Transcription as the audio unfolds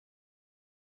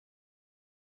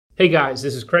Hey guys,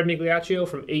 this is Craig Migliaccio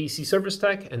from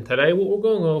HVACR, and today what we're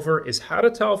going over is how to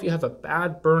tell if you have a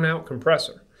bad burnout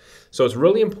compressor. So it's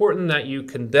really important that you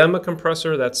condemn a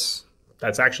compressor that's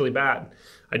actually bad.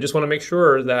 I just want to make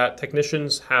sure that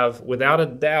technicians have, without a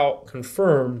doubt,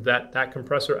 confirmed that that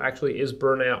compressor actually is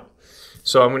burnout.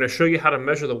 So I'm going to show you how to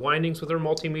measure the windings with our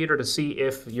multimeter to see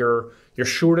if you're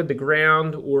shorted to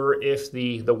ground, or if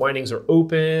the windings are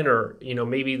open, or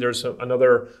maybe there's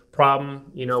another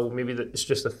problem. Maybe it's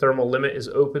just the thermal limit is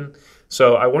open.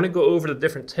 So I want to go over the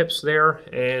different tips there,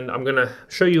 and I'm going to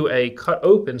show you a cut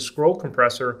open scroll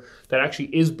compressor that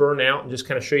actually is burnout, and just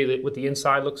kind of show you what the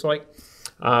inside looks like.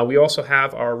 We also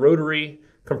have our rotary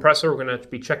compressor. We're going to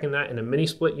be checking that in a mini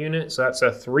split unit. So that's a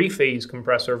 3-phase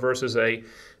compressor versus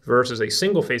a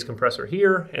single phase compressor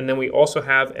here. And then we also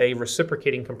have a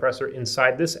reciprocating compressor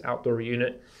inside this outdoor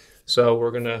unit. So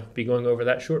we're going to be going over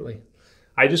that shortly.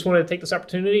 I just wanted to take this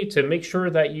opportunity to make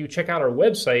sure that you check out our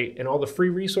website and all the free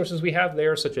resources we have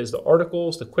there, such as the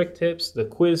articles, the quick tips, the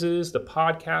quizzes, the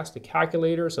podcast, the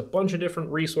calculators, a bunch of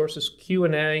different resources,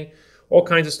 Q&A, all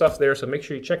kinds of stuff there. So make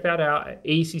sure you check that out at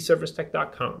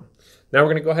acservicetech.com. Now we're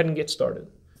going to go ahead and get started.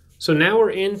 So now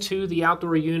we're into the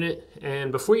outdoor unit,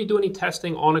 and before you do any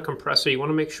testing on a compressor, you want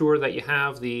to make sure that you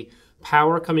have the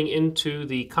power coming into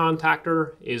the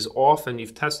contactor is off and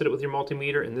you've tested it with your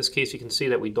multimeter. In this case, you can see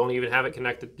that we don't even have it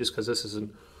connected just because this is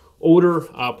an older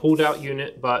pulled out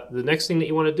unit. But the next thing that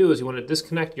you want to do is you want to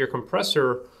disconnect your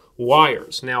compressor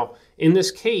wires. Now, in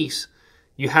this case,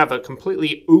 you have a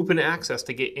completely open access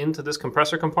to get into this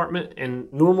compressor compartment. In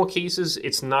normal cases,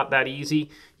 it's not that easy.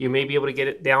 You may be able to get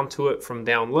it down to it from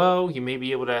down low. You may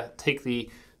be able to take the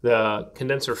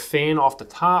condenser fan off the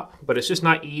top, but it's just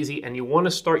not easy. And you want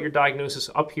to start your diagnosis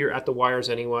up here at the wires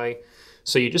anyway.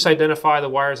 So you just identify the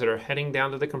wires that are heading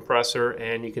down to the compressor,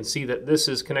 and you can see that this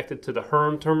is connected to the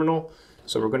HERM terminal.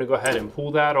 So we're going to go ahead and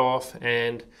pull that off,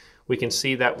 and we can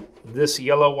see that this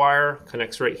yellow wire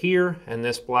connects right here, and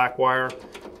this black wire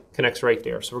connects right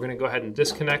there. So we're going to go ahead and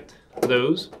disconnect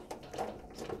those.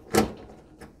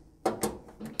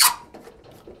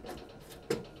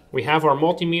 We have our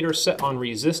multimeter set on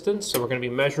resistance, so we're going to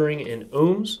be measuring in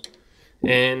ohms.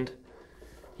 And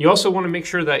you also want to make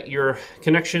sure that your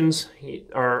connections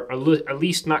are at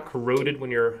least not corroded when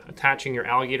you're attaching your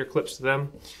alligator clips to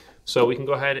them. So we can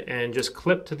go ahead and just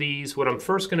clip to these. What I'm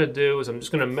first going to do is I'm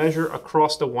just going to measure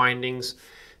across the windings.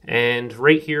 And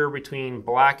right here between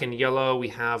black and yellow, we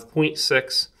have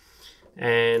 0.6.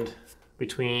 And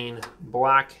between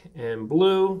black and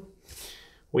blue,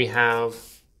 we have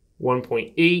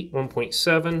 1.8,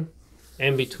 1.7.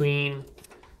 And between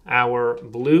our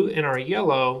blue and our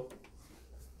yellow,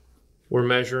 we're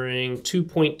measuring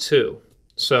 2.2.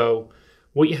 So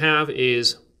what you have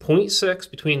is 0.6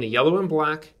 between the yellow and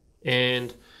black,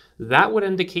 and that would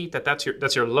indicate that that's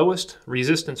your lowest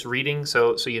resistance reading.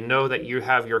 So you know that you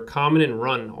have your common and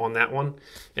run on that one.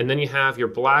 And then you have your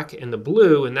black and the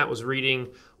blue, and that was reading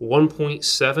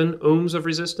 1.7 ohms of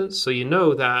resistance. So you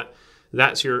know that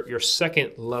that's your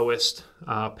second lowest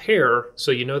pair.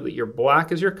 So you know that your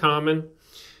black is your common,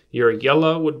 your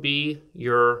yellow would be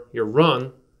your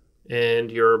run,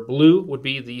 and your blue would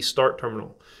be the start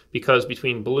terminal. Because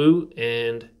between blue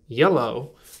and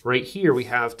yellow, right here, we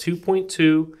have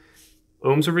 2.2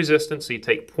 ohms of resistance. So you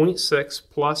take 0.6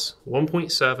 plus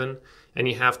 1.7, and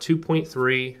you have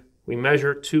 2.3. We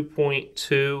measure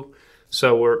 2.2.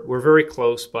 So we're very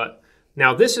close. But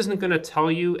now this isn't going to tell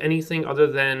you anything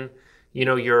other than,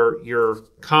 your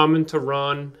common to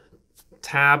run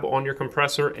tab on your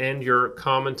compressor and your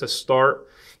common to start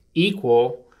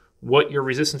equal what your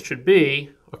resistance should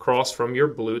be across from your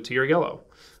blue to your yellow.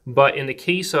 But in the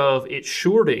case of it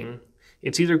shorting,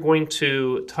 it's either going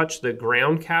to touch the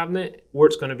ground cabinet or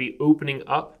it's going to be opening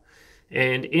up.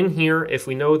 And in here, if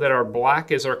we know that our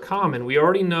black is our common, we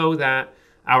already know that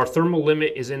our thermal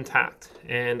limit is intact.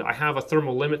 And I have a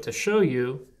thermal limit to show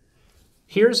you.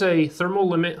 Here's a thermal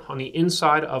limit on the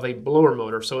inside of a blower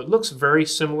motor. So it looks very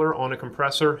similar on a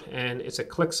compressor, and it's a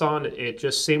click-on. It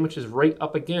just sandwiches right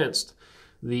up against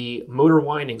the motor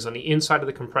windings on the inside of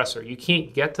the compressor. You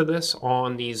can't get to this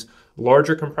on these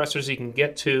larger compressors. You can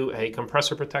get to a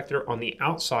compressor protector on the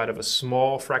outside of a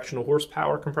small fractional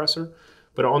horsepower compressor,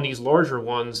 but on these larger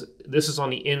ones, this is on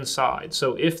the inside.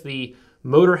 So if the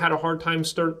motor had a hard time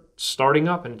starting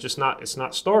up and it's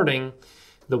not starting,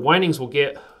 the windings will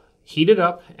get heated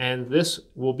up, and this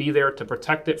will be there to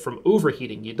protect it from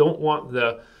overheating. You don't want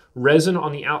the resin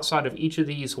on the outside of each of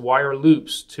these wire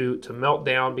loops to melt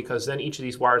down, because then each of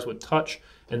these wires would touch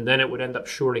and then it would end up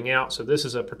shorting out. So this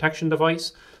is a protection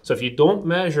device. So if you don't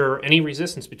measure any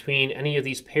resistance between any of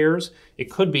these pairs,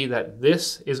 it could be that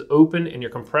this is open and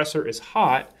your compressor is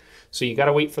hot, So you got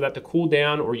to wait for that to cool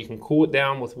down, or you can cool it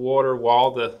down with water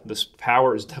while the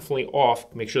power is definitely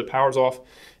off. Make sure the power's off,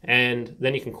 and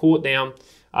then you can cool it down.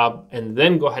 And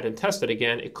then go ahead and test it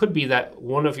again. It could be that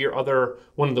one of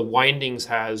the windings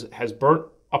has burnt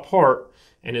apart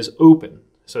and is open.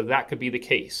 So that could be the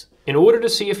case. In order to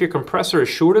see if your compressor is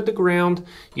shorted the ground,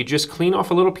 you just clean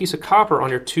off a little piece of copper on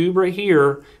your tube right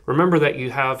here. Remember that you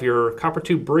have your copper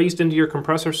tube brazed into your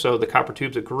compressor, so the copper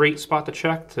tube's a great spot to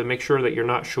check to make sure that you're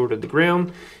not shorted the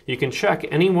ground. You can check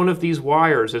any one of these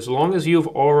wires as long as you've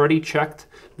already checked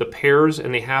the pairs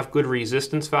and they have good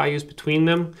resistance values between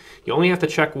them. You only have to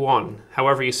check one.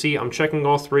 However, you see I'm checking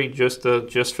all three just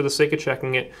for the sake of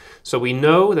checking it. So we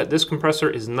know that this compressor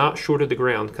is not shorted the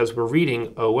ground because we're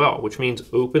reading OL, which means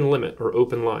open limit or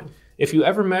open line. If you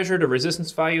ever measured a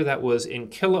resistance value that was in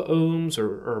kilo ohms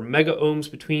or mega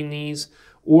ohms between these,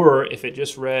 or if it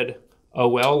just read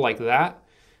OL like that,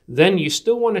 then you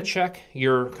still want to check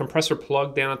your compressor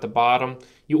plug down at the bottom.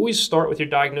 You always start with your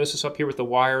diagnosis up here with the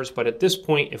wires, but at this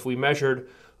point, if we measured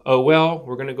OL,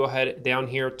 we're going to go ahead down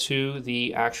here to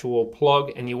the actual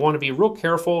plug, and you want to be real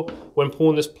careful when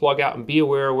pulling this plug out and be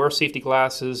aware, wear safety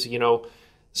glasses. You know,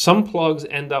 some plugs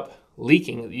end up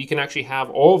leaking. You can actually have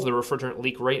all of the refrigerant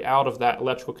leak right out of that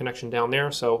electrical connection down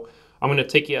there. So I'm going to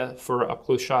take you for an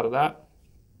up-close shot of that.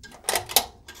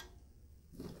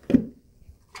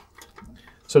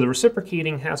 So the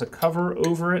reciprocating has a cover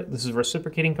over it. This is a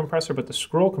reciprocating compressor, but the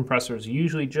scroll compressors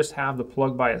usually just have the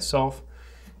plug by itself.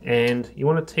 And you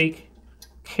want to take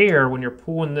care when you're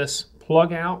pulling this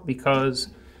plug out, because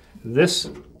this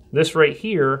right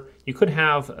here, you could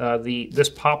have this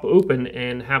pop open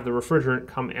and have the refrigerant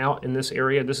come out in this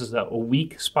area. This is a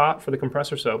weak spot for the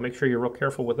compressor, so make sure you're real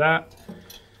careful with that.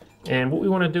 And what we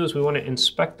want to do is we want to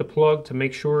inspect the plug to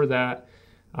make sure that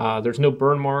there's no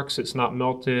burn marks, it's not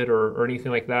melted or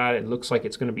anything like that. It looks like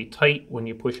it's going to be tight when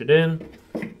you push it in.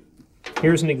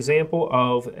 Here's an example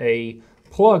of a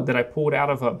plug that I pulled out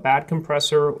of a bad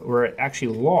compressor where it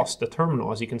actually lost the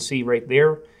terminal. As you can see right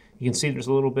there, you can see there's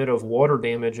a little bit of water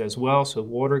damage as well, so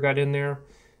water got in there.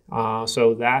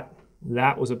 So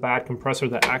that was a bad compressor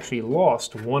that actually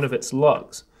lost one of its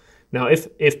lugs. Now,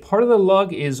 if part of the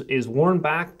lug is worn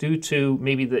back due to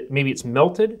maybe it's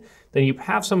melted, then you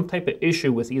have some type of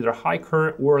issue with either high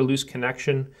current or a loose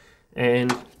connection.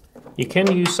 And you can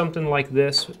use something like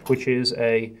this, which is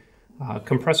a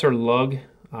compressor lug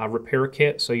repair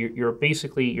kit. So you're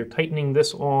basically tightening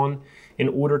this on in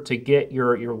order to get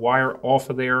your wire off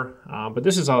of there. But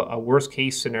this is a worst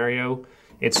case scenario.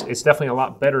 It's definitely a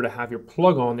lot better to have your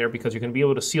plug on there because you're going to be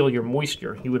able to seal your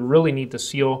moisture. You would really need to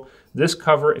seal this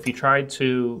cover if you tried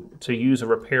to use a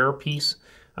repair piece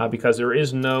because there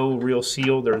is no real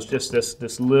seal. There's just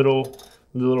this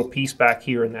little piece back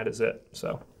here, and that is it.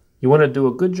 So you want to do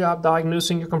a good job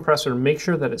diagnosing your compressor and make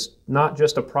sure that it's not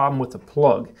just a problem with the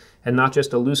plug and not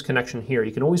just a loose connection here.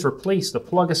 You can always replace the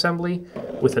plug assembly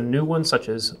with a new one, such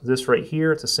as this right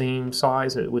here. It's the same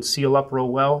size. It would seal up real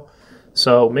well.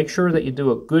 So make sure that you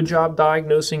do a good job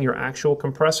diagnosing your actual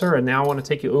compressor. And now I want to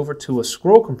take you over to a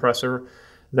scroll compressor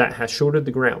that has shorted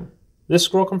the ground. This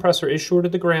scroll compressor is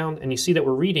shorted the ground, and you see that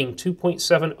we're reading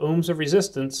 2.7 ohms of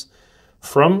resistance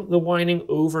from the winding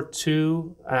over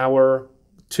to our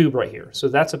tube right here. So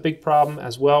that's a big problem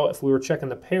as well. If we were checking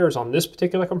the pairs on this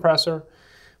particular compressor,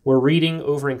 we're reading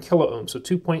over in kilo ohms, so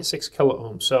 2.6 kilo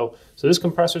ohms. So this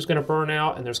compressor is going to burn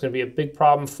out, and there's going to be a big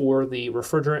problem for the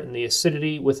refrigerant and the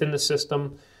acidity within the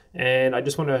system. And I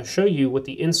just want to show you what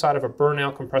the inside of a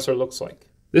burnout compressor looks like.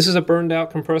 This is a burned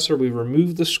out compressor. We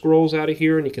removed the scrolls out of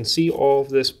here, and you can see all of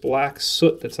this black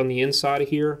soot that's on the inside of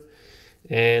here.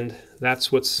 And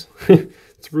that's what's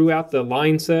throughout the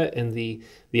line set and the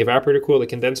evaporator coil, the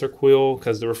condenser coil,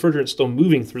 because the refrigerant is still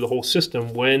moving through the whole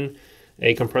system when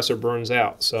a compressor burns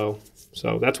out. So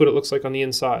that's what it looks like on the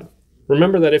inside.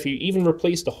 Remember that if you even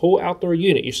replace the whole outdoor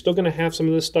unit, you're still going to have some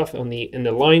of this stuff in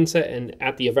the line set and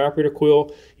at the evaporator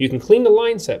coil. You can clean the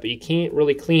line set, but you can't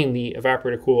really clean the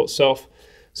evaporator coil itself.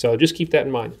 So just keep that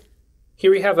in mind. Here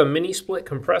we have a mini split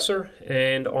compressor,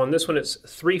 and on this one it's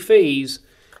 3-phase,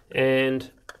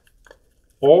 and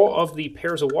all of the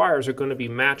pairs of wires are going to be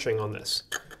matching on this.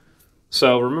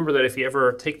 So remember that if you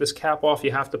ever take this cap off,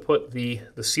 you have to put the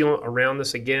sealant around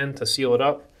this again to seal it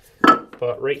up.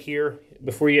 But right here,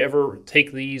 before you ever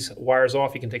take these wires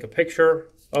off, you can take a picture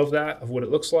of that, of what it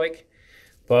looks like.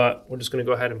 But we're just going to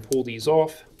go ahead and pull these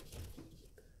off.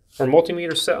 Our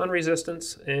multimeter is set on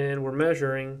resistance, and we're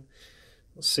measuring,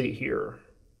 let's see here,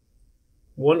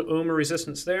 1 ohm of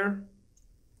resistance there,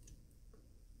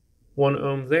 1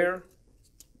 ohm there,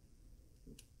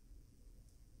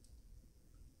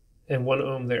 and 1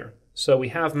 ohm there. So we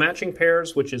have matching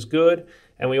pairs, which is good.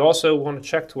 And we also want to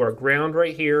check to our ground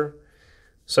right here.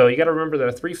 So you got to remember that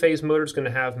a three-phase motor is going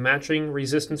to have matching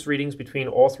resistance readings between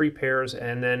all three pairs,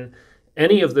 and then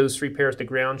any of those three pairs to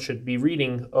ground should be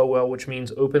reading OL, which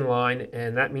means open line,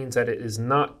 and that means that it is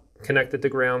not connected to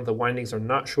ground. The windings are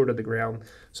not short of the ground.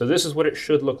 So this is what it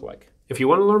should look like. If you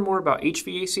want to learn more about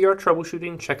HVACR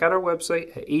troubleshooting, check out our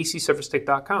website at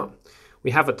acservicetech.com.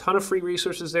 We have a ton of free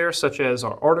resources there, such as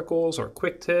our articles, our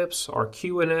quick tips, our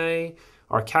Q&A,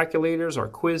 our calculators, our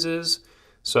quizzes.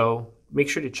 So make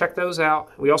sure to check those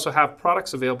out. We also have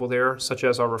products available there, such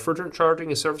as our refrigerant charging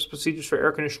and service procedures for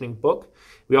air conditioning book.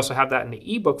 We also have that in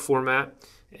the ebook format,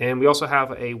 and we also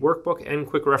have a workbook and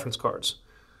quick reference cards.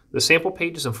 The sample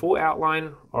pages and full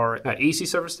outline are at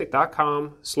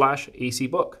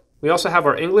acservicetech.com/acbook. We also have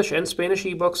our English and Spanish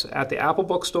ebooks at the Apple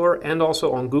Bookstore and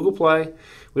also on Google Play.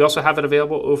 We also have it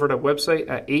available over at our website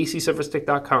at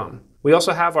acservicetech.com. We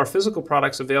also have our physical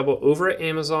products available over at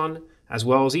Amazon as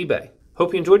well as eBay.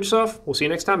 Hope you enjoyed yourself. We'll see you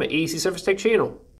next time at AC Service Tech channel.